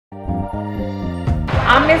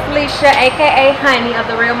I'm Miss Leisha, aka Honey of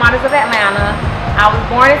the Real Models of Atlanta. I was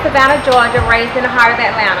born in Savannah, Georgia, raised in the heart of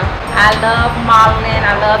Atlanta. I love modeling,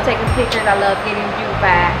 I love taking pictures, I love getting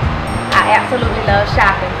beautified. I absolutely love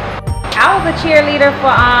shopping. I was a cheerleader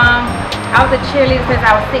since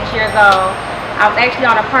I was 6 years old. I was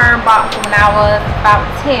actually on a perm box when I was about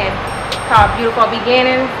 10, called Beautiful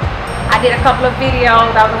Beginnings. I did a couple of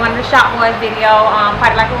videos. I was in one of the Shop Boys video,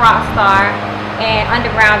 Party Like a Rock Star, and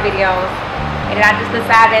Underground videos. And then I just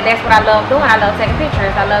decided that that's what I love doing. I love taking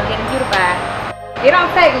pictures. I love getting beautified. It don't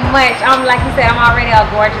take much. Like you said, I'm already a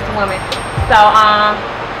gorgeous woman. So,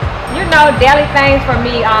 you know, daily things for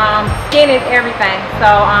me, skin is everything.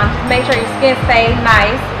 So, just make sure your skin stays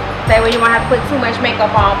nice. That way you won't have to put too much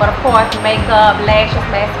makeup on. But of course, makeup, lashes,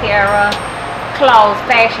 mascara, clothes,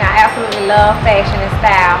 fashion. I absolutely love fashion and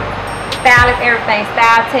style. Style is everything.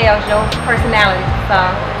 Style tells your personality. So,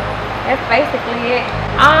 that's basically it.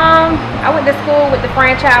 I went to school with the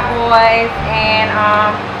Franchise Boys, and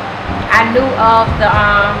I knew of the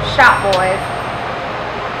Shop Boys,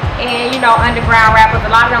 and you know, underground rappers. A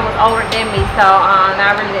lot of them was older than me, so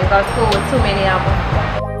I really didn't go to school with too many of them.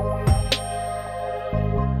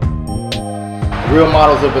 Real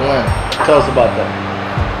Models of Atlanta. Tell us about that.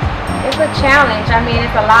 It's a challenge. I mean,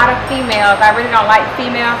 it's a lot of females. I really don't like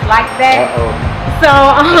females like that. So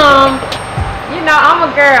you know, I'm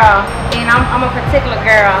a girl, and I'm a particular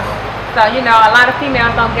girl. So, you know, a lot of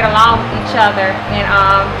females don't get along with each other. And,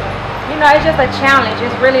 you know, it's just a challenge.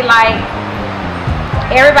 It's really like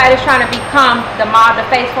everybody's trying to become the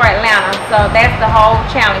face for Atlanta. So that's the whole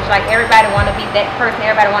challenge. Like, everybody want to be that person.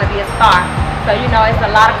 Everybody want to be a star. So, you know, it's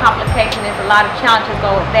a lot of complications. It's a lot of challenges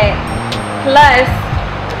go with that. Plus,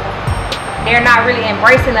 they're not really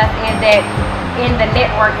embracing us in the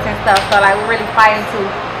networks and stuff. So, like, we're really fighting to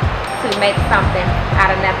make something out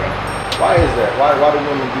of nothing. Why is that? Why do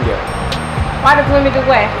women do that? Why do women do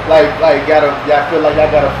what? Like I feel like I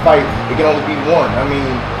gotta fight. It can only be one. I mean,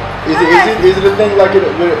 is it a thing like it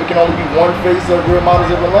can only be one face of Real Models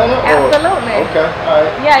of Atlanta? Absolutely. Or? Okay, all right.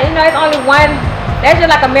 Yeah, you know, it's only one. That's just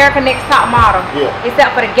like America's Next Top Model. Yeah.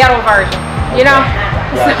 Except for the ghetto version. You know?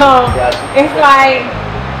 Gotcha. It's like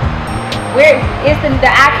it's the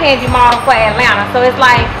eye candy model for Atlanta. So it's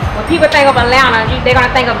like when people think of Atlanta, they're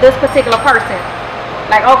gonna think of this particular person.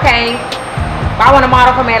 Like, okay, I want a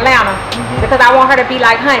model from Atlanta because I want her to be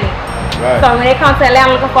like Honey. Right. So when they come to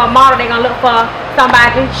Atlanta looking for a model, they're gonna look for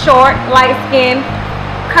somebody short, light skin,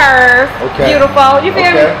 curves, beautiful. You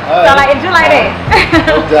feel me? Right. So like, just like that.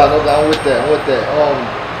 No doubt. I'm with that.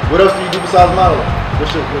 What else do you do besides modeling? Is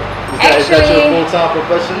that your full-time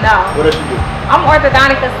profession? No. What else you do? I'm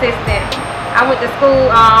orthodontic assistant. I went to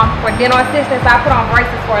school for dental assistance. So I put on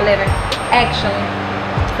braces for a living, actually.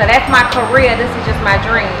 So that's my career. This is just my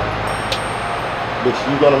dream. But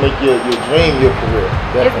you're going to make your dream your career.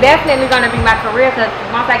 Definitely. It's definitely going to be my career, because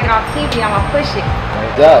once I get on TV, I'm going to push it. No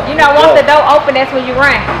doubt. You know, once the door open, that's when you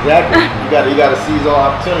run. Exactly. You got to seize all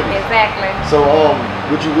opportunities. Exactly. So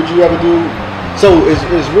would you ever do? So is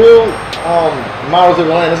Real Models of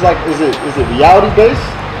Atlanta? Is it reality based?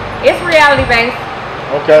 It's reality based.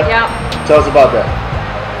 Okay. Yep. Tell us about that.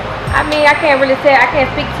 I mean, I can't really say, I can't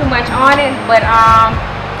speak too much on it, but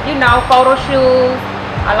you know, photo shoots,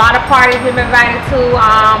 a lot of parties we've been invited to,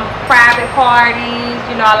 private parties.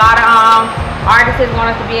 You know, a lot of artists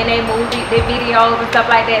want us to be in their movies, their videos and stuff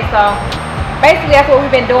like that. So basically that's what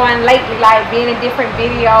we've been doing lately, like being in different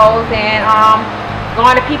videos and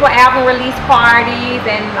going to people album release parties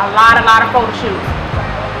and a lot of photo shoots.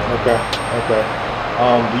 Okay.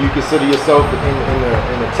 Do you consider yourself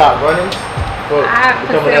in the top runnings? I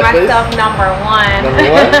consider myself number one. Number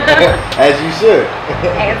one? As you should.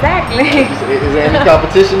 Exactly. Is there any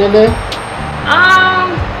competition in there?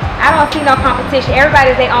 I don't see no competition.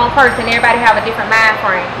 Everybody's their own person. Everybody have a different mind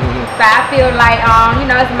frame. So I feel like, you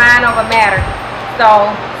know, it's mind over matter. So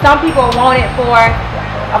some people want it for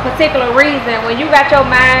a particular reason. When you got your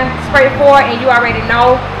mind straight forward and you already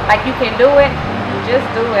know, like, you can do it, just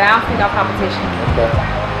do it. I don't see no competition. Okay.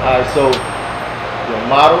 All right. So you're a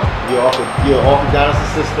model. You're orthodontist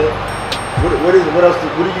assistant. What else?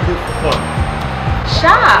 What do you do for fun?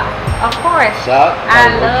 Shop, of course. Shop. I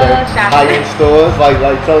love shopping. High-end stores. Like,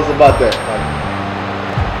 tell us about that.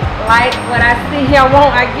 Like what I see, I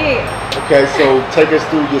want, I get. Okay. So take us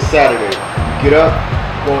through your Saturday. Get up.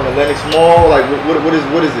 Going to Lenox Mall. Like, what is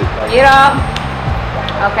it? Like, get up.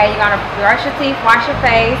 Okay, you're gonna brush your teeth, wash your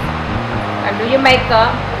face, and do your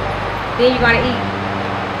makeup. Then you're gonna eat.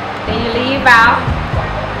 Then you leave out.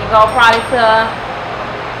 You go probably to,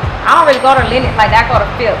 I don't really go to Lenox like that. I go to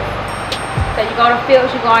Phillips. So you go to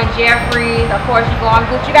Phillips, you go on Jeffries. Of course, you go on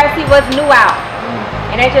Gucci. You gotta see what's new out.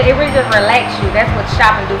 And it really just relaxes you. That's what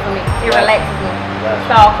shopping do for me. It relaxes me.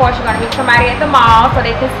 So of course you're gonna meet somebody at the mall so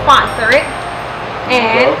they can sponsor it.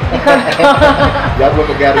 And y'all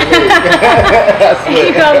women got it.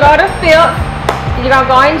 You're gonna go to Philps. You're gonna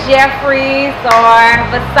go in Jeffries or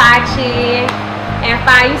Versace and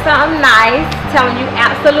find you something nice, telling you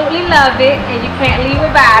absolutely love it and you can't leave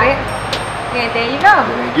without it. And there you go.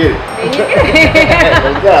 Then you get it. There you get it.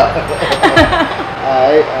 There you go.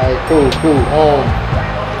 Alright, cool.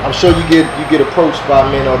 I'm sure you get approached by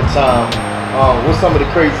men all the time. What's some of the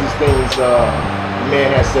craziest things a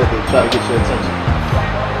man has said to try to get your attention?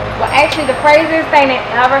 Well, actually, the craziest thing that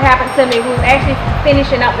ever happened to me, we was actually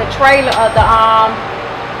finishing up the trailer of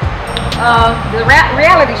the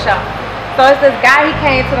reality show. So it's this guy, he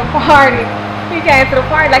came to the party.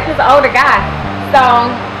 Like he was an older guy. So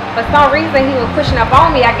for some reason he was pushing up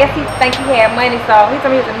on me. I guess he think he had money, so he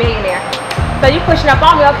told me he was a millionaire. So you pushing up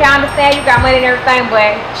on me, okay, I understand you got money and everything,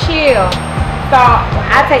 but chill. So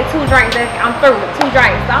I take 2 drinks and I'm through with 2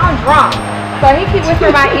 drinks. So I'm drunk. So he keep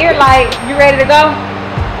whispering in my ear like, you ready to go?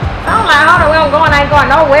 So I'm like, hold on, where I'm going, I ain't going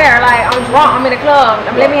nowhere. Like, I'm drunk, I'm in the club,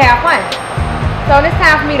 let me have fun. So it's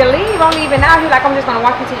time for me to leave. I'm leaving now. He's like, I'm just gonna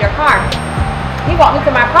walk you to your car. He walked me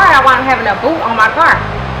to my car and I wound up having a boot on my car.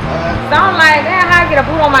 So I'm like, damn, how I get a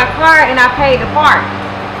boot on my car and I paid the park?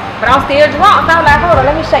 But I'm still drunk. So I'm like, hold on,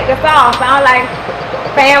 let me shake this off. So I'm like,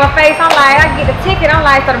 fan my face. I'm like, I get the ticket. I'm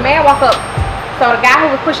like, so the man walk up. So the guy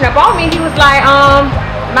who was pushing up on me, he was like,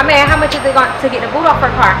 my man, how much is it going to get the boot off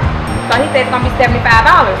her car? So he said it's going to be $75.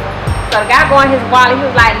 So the guy going his wallet, he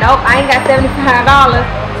was like, nope, I ain't got $75.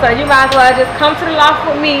 So you might as well just come to the loft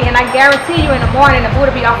with me and I guarantee you in the morning the boot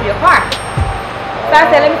will be off of your car. So I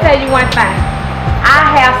said, let me tell you one thing. I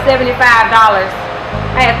have $75.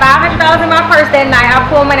 I had $500 in my purse that night. I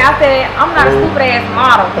pulled money. I said, I'm not a stupid ass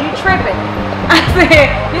model. You tripping. I said,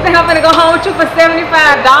 you think I'm gonna go home with you for $75?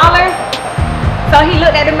 So he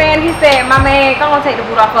looked at the man. He said, my man, go on take the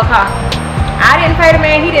boot off her car. I didn't pay the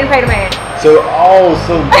man. He didn't pay the man. So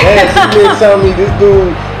that's you mean telling me this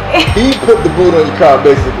dude, he put the boot on your car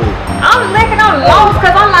basically. I'm licking on lows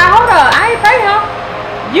because I'm like, hold up, I ain't pay him.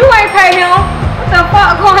 You ain't pay him. What the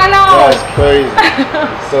fuck going on? That's crazy.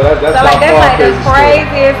 So that's so like that's like the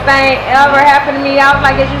craziest thing ever happened to me. I was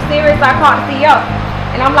like, is you serious? I called the CEO.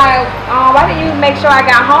 And I'm like, why didn't you make sure I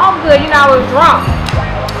got home good? You know, I was drunk.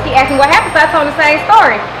 He asked me what happened, so I told him the same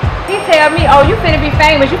story. He tell me, oh, you finna be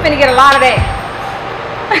famous. You finna get a lot of that.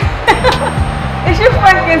 Is you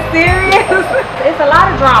fucking serious? It's a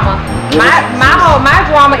lot of drama. My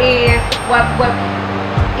drama is what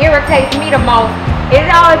irritates me the most. It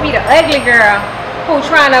always be the ugly girl who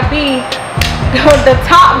trying to be the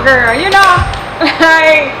top girl, you know?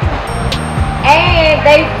 Like,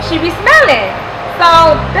 and she be smelling.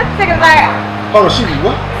 So this thing is like, hold on, she be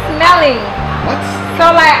what? Smelling. What? So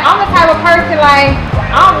like, I'm the type of person like,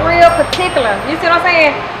 I'm real particular. You see what I'm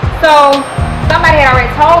saying? So somebody had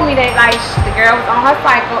already told me that like the girl was on her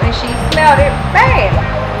cycle and she smelled it bad.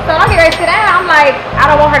 So I get ready to sit down. I'm like, I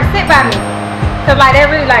don't want her to sit by me, cause like that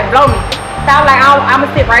really like blow me. So I'm like, I'm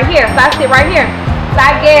gonna sit right here. So I sit right here. So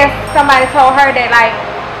I guess somebody told her that like,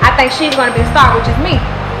 I think she's gonna be a star, which is me.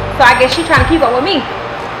 So I guess she's trying to keep up with me.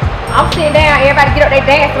 I'm sitting down, everybody get up, they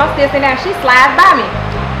dance, and I'm still sitting down. She slides by me.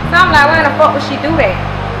 So I'm like, why in the fuck would she do that?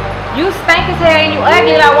 You stink as hell and you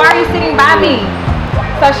ugly, like why are you sitting by me?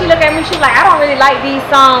 So she looked at me, she's like, I don't really like these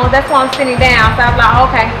songs, that's why I'm sitting down. So I was like,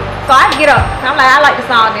 okay. So I get up. I'm like, I like the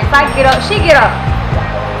song then. So I get up, she get up.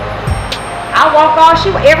 I walk off,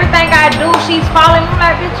 everything I do, she's following me. I'm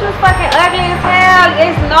like, bitch, you fucking ugly as hell.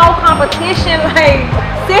 It's no competition, like,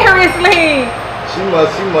 seriously. She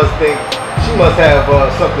must have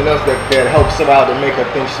something else that helps her out to make her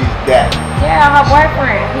think she's that. Yeah, her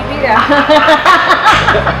boyfriend, he be there.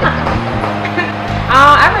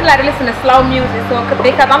 I really like to listen to slow music, so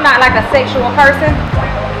because I'm not like a sexual person.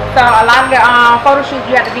 So a lot of the photo shoots,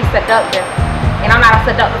 you have to be seductive, and I'm not a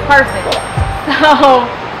seductive person. So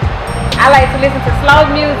I like to listen to slow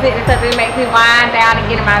music because it makes me wind down and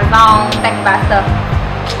get in my zone, think about stuff.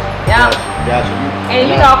 Yep. Gotcha. And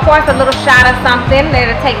you know, of course, a little shot of something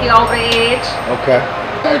that'll take you over the edge. Okay.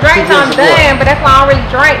 Drinks I'm done, but that's why I don't really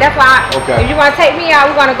drink. That's why if you want to take me out,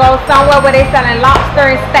 we're going to go somewhere where they're selling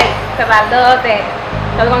lobster and steak, because I love that.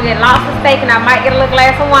 So we're going to get lobster steak and I might get a little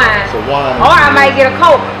glass of wine. So wine. Or I might get a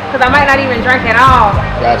Coke, because I might not even drink at all.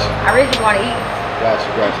 Gotcha. I really want to eat. Gotcha.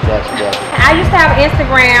 I used to have an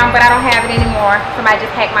Instagram, but I don't have it anymore. Somebody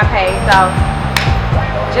just hacked my page, so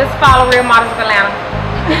just follow Real Models of Atlanta.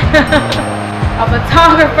 A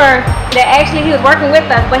photographer that actually he was working with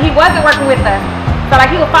us, but he wasn't working with us. So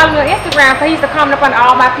like he would follow me on Instagram, so he used to comment up on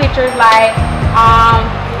all my pictures like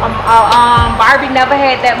Barbie never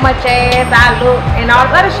had that much ass. I look and all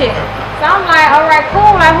this other shit. So I'm like, all right,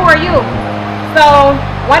 cool. Like, who are you? So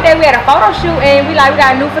one day we had a photo shoot and we got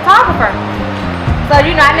a new photographer. So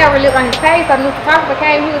you know, I never looked on his page. So the new photographer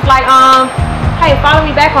came. He was like, hey, follow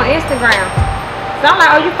me back on Instagram. So I'm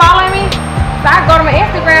like, oh, you following me? So I go to my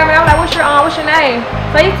Instagram and I'm like, what's your name?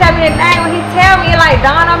 So he tell me his name. When he tell me, it like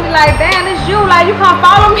dawned on me like, damn, it's you. Like, you can't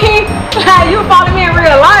follow me. Like, you follow me in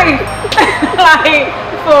real life. Like,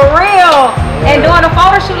 for real. And doing a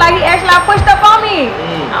photo shoot, like, he actually like pushed up on me.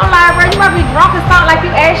 I'm like, bro, you might be drunk or something. Like,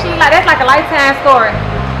 you actually, like, that's like a lifetime story.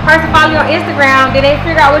 Person follow you on Instagram, then they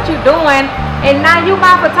figure out what you're doing, and now you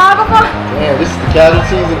my photographer. Damn, this is the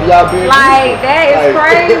casualties of y'all being like people. That is like,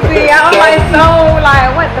 crazy. I'm like, so like,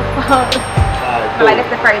 what the fuck? Cool. Like, that's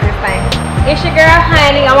the craziest thing. It's your girl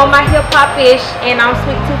Honey. I'm on my hip hop ish, and I'm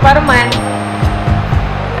Sweet Tooth for the month.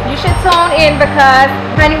 You should tune in because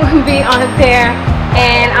Honey will be on there,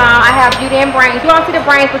 and I have beauty and brains. You won't see the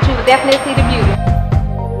brains, but you will definitely see the beauty.